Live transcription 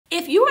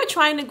If you are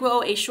trying to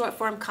grow a short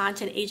form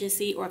content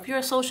agency, or if you're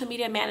a social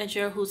media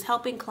manager who's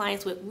helping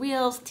clients with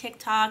Reels,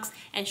 TikToks,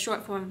 and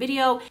short form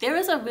video, there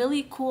is a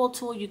really cool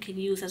tool you can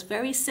use that's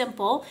very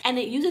simple, and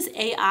it uses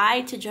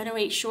AI to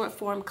generate short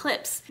form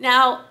clips.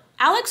 Now,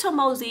 Alex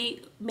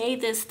Hormozi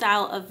made this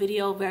style of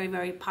video very,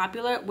 very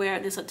popular, where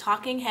there's a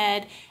talking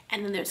head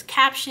and then there's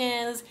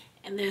captions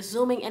and there's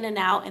zooming in and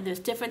out, and there's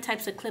different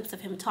types of clips of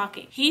him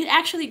talking. He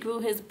actually grew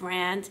his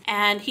brand,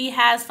 and he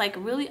has like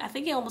really, I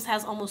think he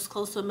has almost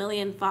close to 1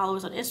 million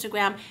followers on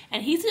Instagram,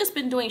 and he's just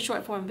been doing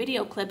short form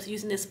video clips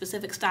using this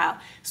specific style.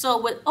 So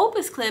with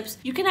Opus clips,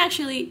 you can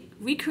actually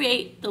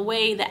recreate the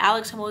way that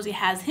Alex Hormozi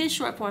has his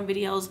short form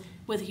videos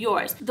with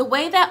yours. The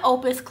way that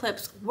Opus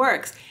clips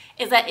works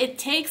is that it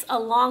takes a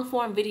long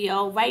form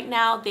video. Right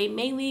now, they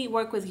mainly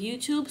work with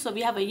YouTube. So if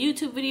you have a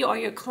YouTube video or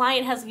your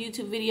client has a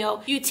YouTube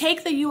video, you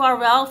take the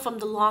URL from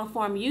the long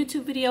form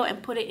YouTube video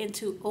and put it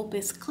into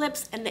Opus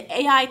clips, and the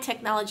AI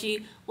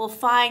technology will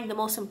find the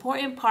most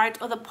important part,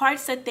 or the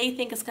parts that they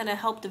think is going to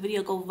help the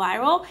video go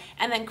viral,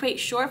 and then create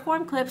short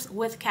form clips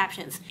with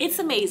captions. It's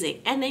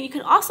amazing. And then you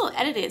can also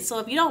edit it. So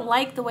if you don't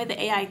like the way the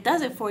AI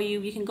does it for you,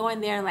 you can go in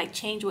there and like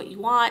change what you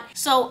want.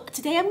 So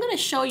today I'm going to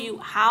show you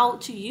how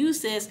to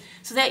use this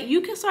so that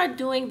you can start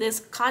doing this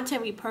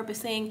content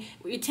repurposing,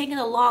 where you're taking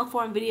the long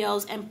form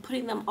videos and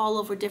putting them all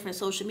over different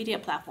social media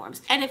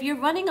platforms. And if you're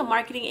running a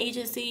marketing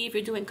agency, if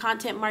you're doing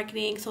content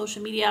marketing,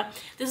 social media,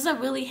 this is a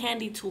really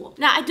handy tool.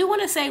 Now, I do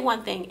want to say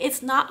one thing.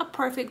 It's not a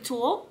perfect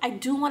tool. I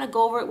do want to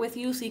go over it with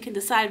you so you can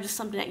decide if it's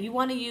something that you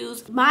want to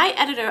use. My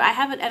editor, I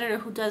have an editor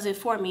who does it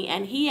for me,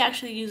 and he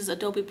actually uses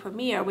Adobe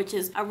Premiere, which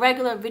is a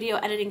regular video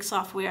editing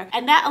software,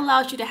 and that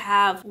allows you to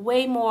have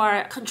way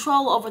more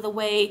control over the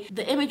way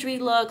the imagery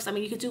looks. I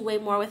mean, you could do way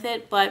more with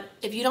it, but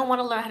if you don't want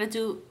to learn how to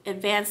do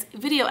advanced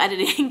video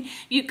editing,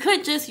 you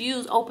could just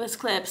use Opus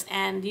clips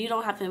and you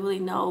don't have to really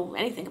know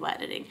anything about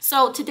editing.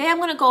 So today I'm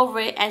going to go over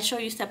it and show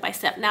you step by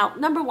step. Now,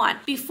 number one,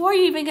 before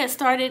you even get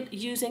started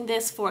using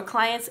this for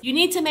clients, you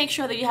need to make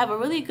sure that you have a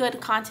really good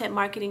content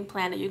marketing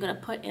plan that you're going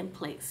to put in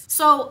place.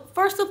 So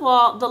first of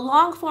all, the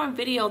long form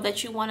video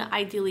that you want to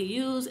ideally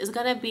use is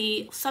going to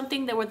be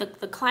something that where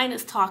the client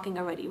is talking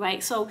already,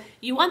 right? So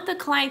you want the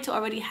client to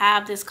already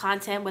have this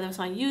content, whether it's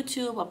on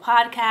YouTube, a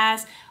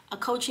podcast, a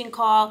coaching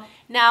call.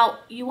 Now,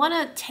 you want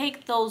to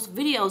take those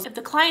videos. If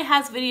the client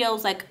has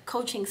videos like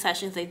coaching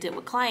sessions they did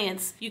with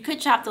clients, you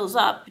could chop those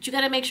up, but you got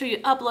to make sure you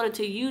upload it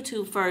to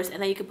YouTube first,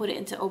 and then you can put it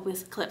into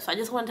Opus clips. So I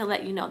just wanted to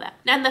let you know that.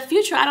 Now, in the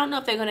future, I don't know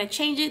if they're going to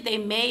change it. They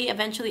may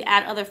eventually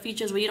add other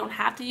features where you don't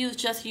have to use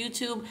just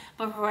YouTube,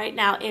 but for right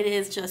now, it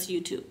is just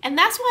YouTube. And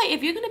that's why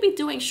if you're going to be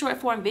doing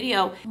short form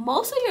video,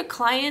 most of your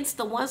clients,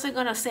 the ones that are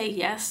going to say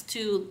yes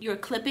to your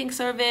clipping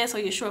service or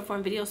your short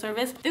form video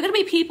service, they're going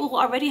to be people who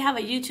already have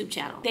a YouTube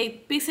channel.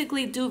 They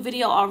basically do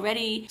video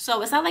already,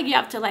 so it's not like you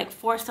have to like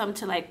force them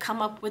to like come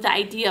up with the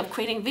idea of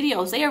creating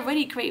videos. They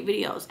already create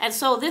videos, and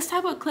so this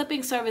type of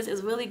clipping service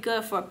is really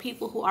good for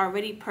people who are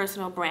already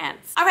personal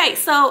brands. All right,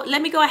 so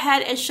let me go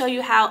ahead and show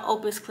you how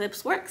Opus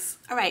clips works.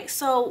 All right,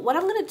 so what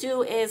I'm gonna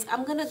do is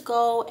I'm gonna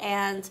go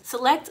and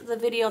select the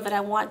video that I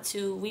want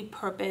to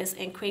repurpose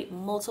and create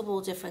multiple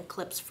different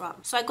clips from.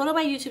 So I go to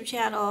my YouTube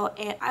channel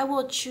and I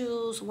will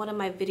choose one of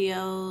my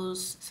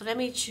videos. So let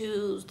me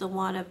choose the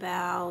one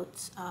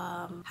about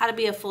how to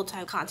be a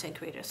full-time content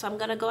creator. So I'm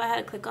gonna go ahead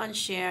and click on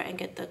share and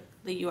get the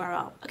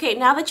URL. Okay,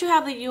 now that you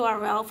have the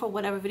URL for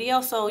whatever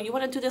video, so you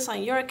want to do this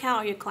on your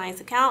account or your client's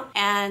account,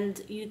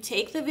 and you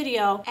take the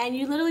video and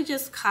you literally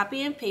just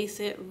copy and paste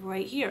it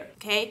right here.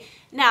 Okay,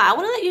 now I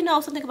want to let you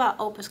know something about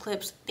Opus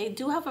clips. They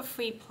do have a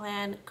free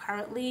plan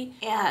currently,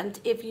 and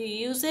if you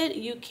use it,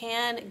 you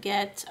can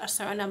get a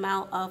certain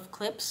amount of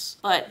clips,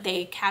 but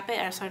they cap it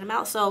at a certain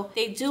amount. So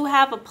they do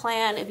have a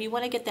plan. If you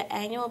want to get the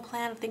annual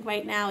plan, I think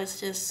right now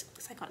it's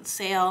like on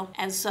sale,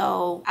 and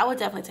so I would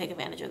definitely take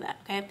advantage of that.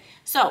 Okay,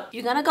 so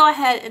you're gonna go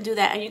ahead and do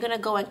that, and you're gonna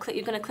go and click,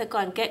 you're gonna click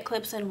on get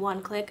clips in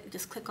one click.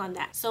 Just click on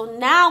that. So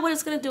now what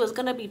it's gonna do is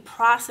gonna be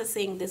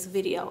processing this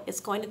video. It's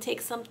going to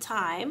take some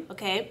time,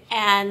 okay,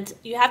 and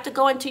you have to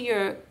go into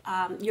your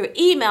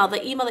email,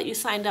 the email that you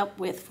signed up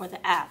with for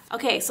the app.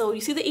 Okay, so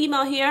you see the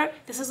email here.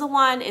 This is the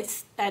one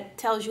that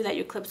tells you that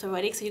your clips are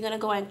ready. So you're gonna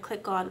go and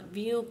click on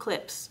view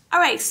clips. All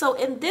right, so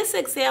in this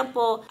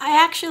example,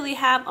 I actually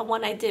have a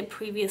one I did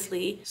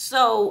previously.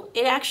 So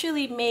it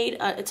actually made,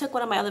 it took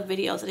one of my other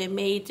videos and it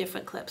made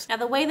different clips. Now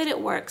the way that it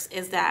works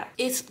is that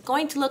it's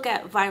going to look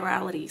at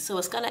virality. So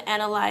it's going to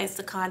analyze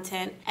the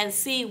content and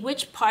see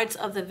which parts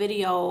of the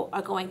video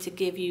are going to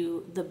give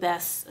you the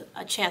best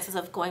chances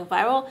of going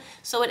viral.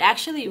 So it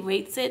actually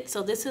rates it.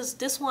 So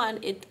this one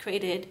it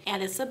created,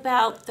 and it's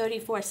about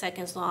 34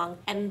 seconds long,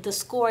 and the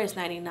score is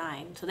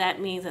 99. So that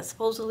means that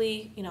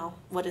supposedly, you know,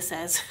 what it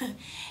says,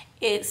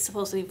 it's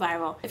supposed to be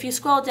viral. If you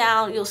scroll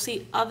down, you'll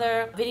see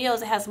other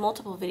videos. It has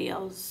multiple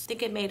videos. I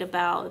think it made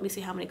about, let me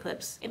see how many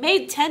clips. It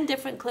made 10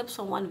 different clips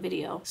from one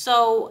video.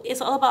 So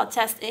it's all about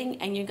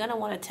testing, and you're gonna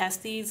wanna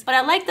test these. But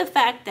I like the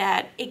fact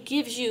that it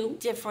gives you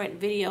different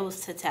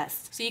videos to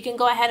test. So you can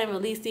go ahead and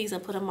release these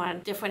and put them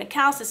on different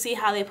accounts to see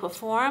how they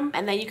perform,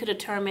 and then you could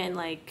determine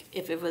like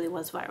if it really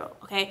was viral,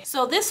 okay?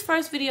 So this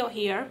first video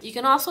here, you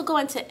can also go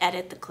in to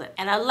edit the clip.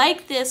 And I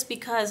like this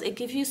because it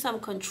gives you some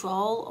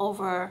control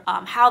over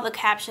how the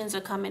captions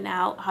are coming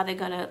out, how they're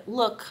gonna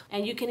look,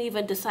 and you can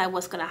even decide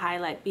what's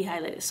gonna be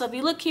highlighted. So if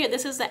you look here,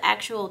 this is the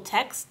actual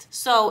text.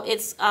 So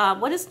it's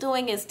what it's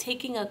doing is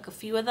taking a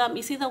few of them.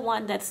 You see the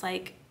one that's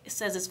like, it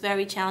says it's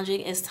very challenging,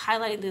 it's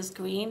highlighting this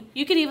green.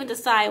 You can even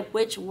decide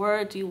which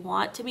word you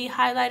want to be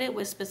highlighted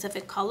with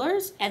specific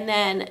colors, and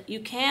then you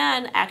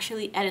can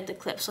actually edit the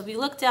clip. So if you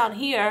look down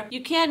here,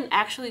 you can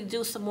actually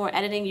do some more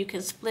editing. You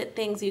can split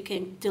things, you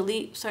can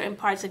delete certain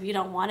parts if you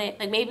don't want it.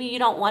 Like maybe you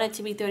don't want it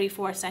to be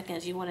 34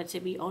 seconds, you want it to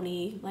be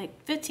only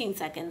like 15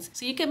 seconds.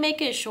 So you can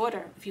make it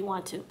shorter if you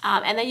want to.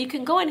 And then you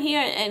can go in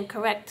here and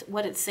correct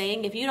what it's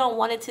saying. If you don't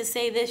want it to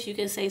say this, you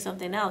can say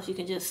something else. You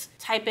can just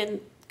type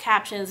in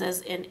captions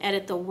and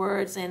edit the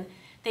words, and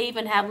they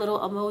even have little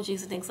emojis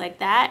and things like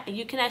that, and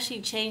you can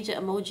actually change the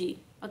emoji.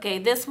 Okay,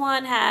 this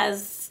one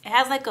has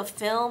like a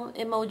film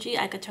emoji.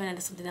 I could turn it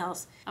into something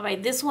else. All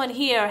right, this one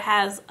here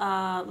has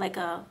like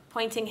a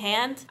pointing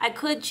hand. I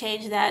could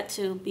change that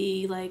to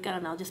be like, I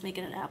don't know, just make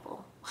it an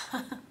apple.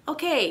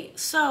 Okay,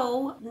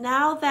 so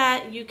now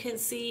that you can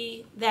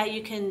see that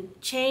you can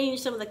change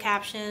some of the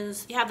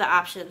captions, you have the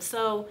options.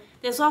 So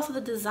there's also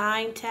the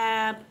design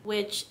tab,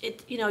 which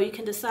you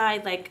can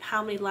decide like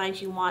how many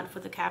lines you want for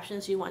the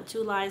captions. You want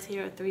 2 lines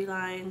here or 3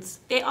 lines.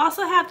 They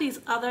also have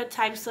these other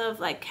types of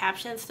like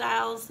caption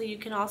styles that you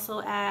can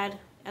also add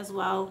as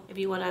well. If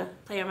you want to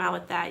play around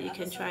with that, you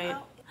can try it.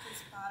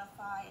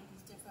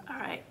 All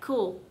right,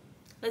 cool.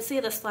 Let's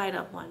see the slide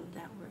up one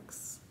that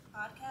works.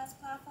 Podcast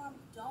platform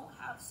don't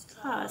have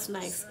strong. Oh, that's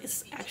nice.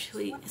 It's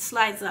actually, it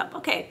slides up.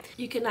 Okay,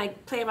 you can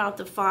like play around with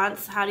the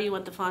fonts. How do you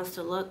want the fonts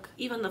to look?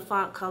 Even the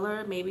font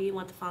color, maybe you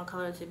want the font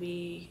color to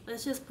be,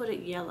 let's just put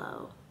it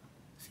yellow.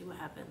 See what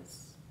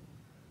happens.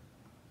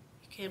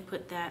 You can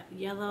put that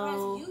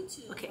yellow.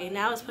 YouTube, okay,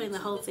 now it's putting the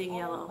whole thing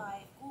yellow.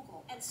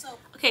 And so,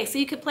 okay, so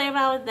you can play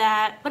around with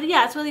that. But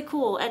yeah, it's really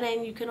cool. And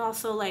then you can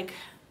also like,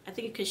 I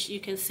think you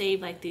can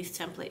save like these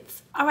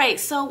templates. All right,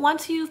 so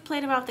once you've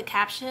played around with the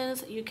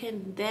captions, you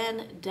can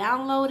then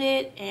download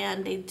it,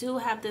 and they do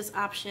have this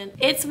option.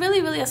 It's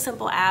really a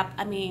simple app.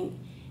 I mean,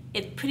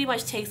 it pretty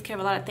much takes care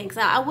of a lot of things.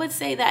 Now, I would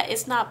say that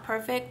it's not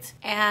perfect,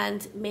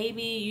 and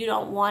maybe you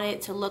don't want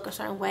it to look a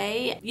certain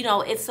way.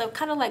 It's a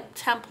kind of like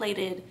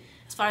templated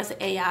as far as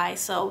the AI.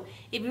 So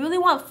if you really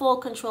want full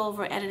control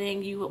over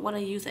editing, you would want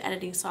to use the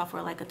editing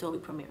software like Adobe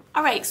Premiere.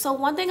 All right, so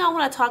one thing I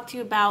want to talk to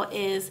you about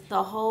is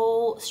the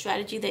whole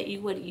strategy that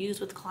you would use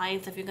with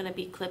clients if you're going to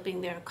be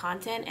clipping their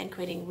content and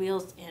creating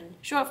reels and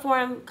short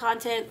form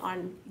content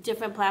on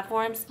different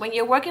platforms. When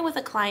you're working with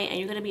a client and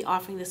you're going to be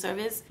offering the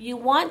service, you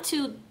want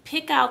to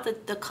pick out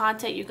the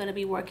content you're going to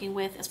be working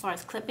with as far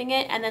as clipping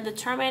it, and then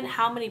determine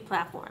how many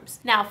platforms.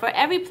 Now, for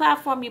every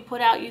platform you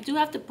put out, you do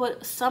have to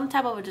put some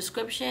type of a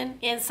description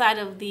inside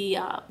of the,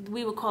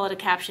 we would call it a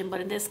caption, but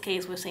in this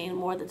case, we're saying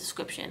more the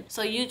description.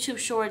 So YouTube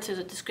Shorts is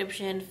a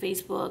description,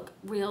 Facebook,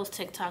 Reels,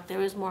 TikTok,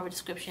 there is more of a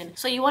description.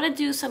 So you want to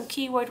do some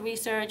keyword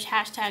research,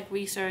 hashtag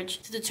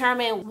research to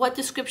determine what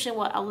description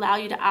will allow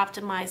you to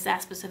optimize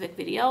that specific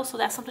video. So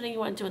that's something you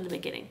want to do in the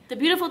beginning. The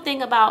beautiful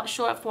thing about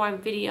short form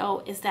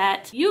video is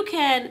that you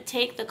can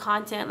take the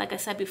content, like I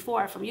said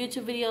before, from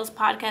YouTube videos,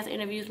 podcast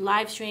interviews,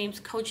 live streams,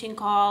 coaching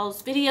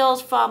calls,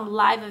 videos from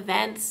live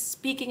events,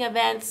 speaking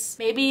events.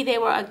 Maybe they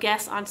were a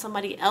guest on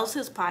somebody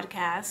else's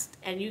podcast,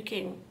 and you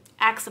can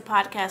ask the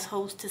podcast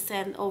host to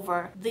send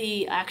over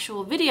the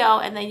actual video,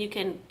 and then you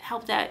can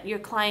help your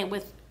client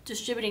with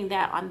distributing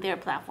that on their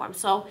platform.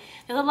 So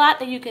there's a lot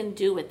that you can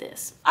do with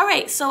this. All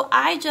right, so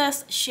I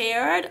just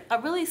shared a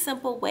really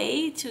simple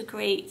way to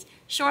create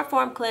short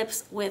form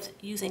clips with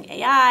using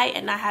AI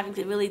and not having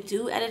to really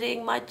do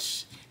editing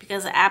much,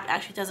 because the app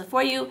actually does it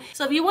for you.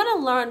 So if you want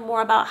to learn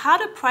more about how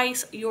to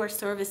price your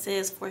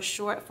services for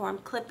short form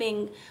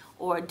clipping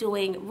or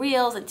doing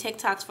reels and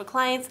TikToks for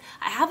clients,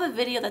 I have a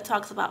video that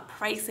talks about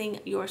pricing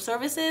your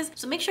services.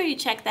 So make sure you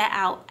check that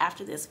out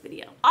after this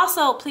video.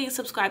 Also, please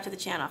subscribe to the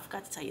channel. I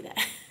forgot to tell you that.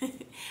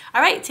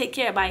 All right, take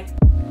care, bye.